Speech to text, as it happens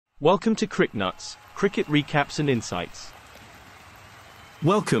Welcome to CricNuts, cricket recaps and insights.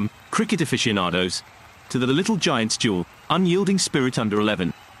 Welcome, cricket aficionados, to the Little Giants duel, Unyielding Spirit Under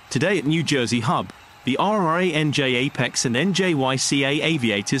 11. Today at New Jersey Hub, the RRA NJ Apex and NJYCA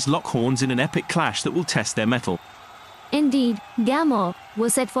Aviators lock horns in an epic clash that will test their mettle. Indeed, Gamma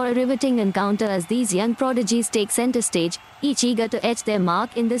was set for a riveting encounter as these young prodigies take center stage, each eager to etch their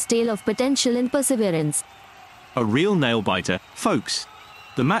mark in this tale of potential and perseverance. A real nail-biter, folks.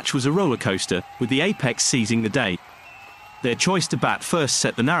 The match was a roller coaster, with the Apex seizing the day. Their choice to bat first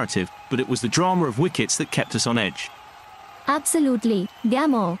set the narrative, but it was the drama of wickets that kept us on edge. Absolutely,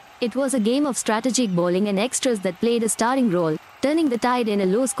 Gamma. It was a game of strategic bowling and extras that played a starring role, turning the tide in a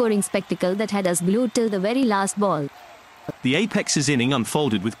low-scoring spectacle that had us glued till the very last ball. The Apex's inning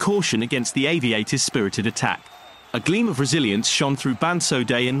unfolded with caution against the Aviators' spirited attack. A gleam of resilience shone through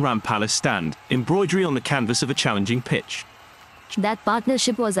Bansode and Rampala's stand, embroidery on the canvas of a challenging pitch. That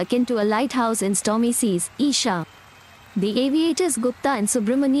partnership was akin to a lighthouse in stormy seas, Isha. The Aviators Gupta and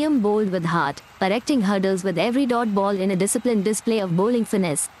Subramaniam bowled with heart, erecting hurdles with every dot ball in a disciplined display of bowling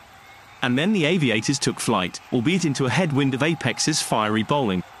finesse. And then the Aviators took flight, albeit into a headwind of Apex's fiery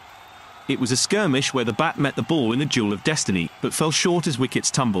bowling. It was a skirmish where the bat met the ball in a duel of destiny, but fell short as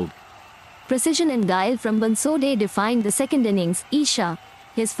wickets tumbled. Precision and guile from Bansode defined the second innings, Isha.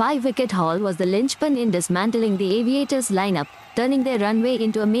 His 5-wicket haul was the linchpin in dismantling the Aviators' lineup, turning their runway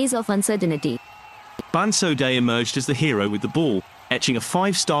into a maze of uncertainty. Bansode emerged as the hero with the ball, etching a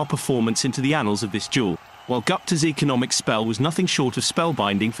 5-star performance into the annals of this duel, while Gupta's economic spell was nothing short of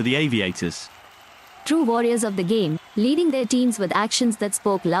spellbinding for the Aviators. True warriors of the game, leading their teams with actions that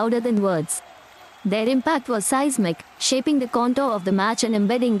spoke louder than words. Their impact was seismic, shaping the contour of the match and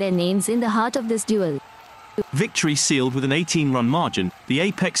embedding their names in the heart of this duel. Victory sealed with an 18-run margin, the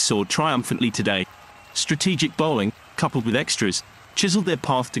Apex soared triumphantly today. Strategic bowling, coupled with extras, chiseled their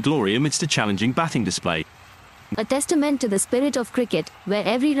path to glory amidst a challenging batting display. A testament to the spirit of cricket, where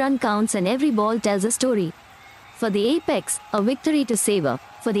every run counts and every ball tells a story. For the Apex, a victory to savor.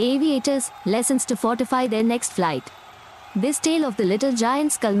 For the Aviators, lessons to fortify their next flight. This tale of the Little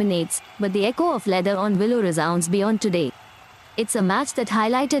Giants culminates, but the echo of leather on willow resounds beyond today. It's a match that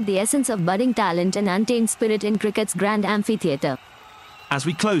highlighted the essence of budding talent and untamed spirit in cricket's grand amphitheatre. As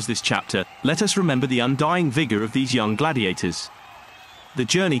we close this chapter, let us remember the undying vigour of these young gladiators. The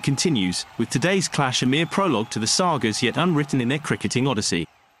journey continues, with today's clash a mere prologue to the sagas yet unwritten in their cricketing odyssey.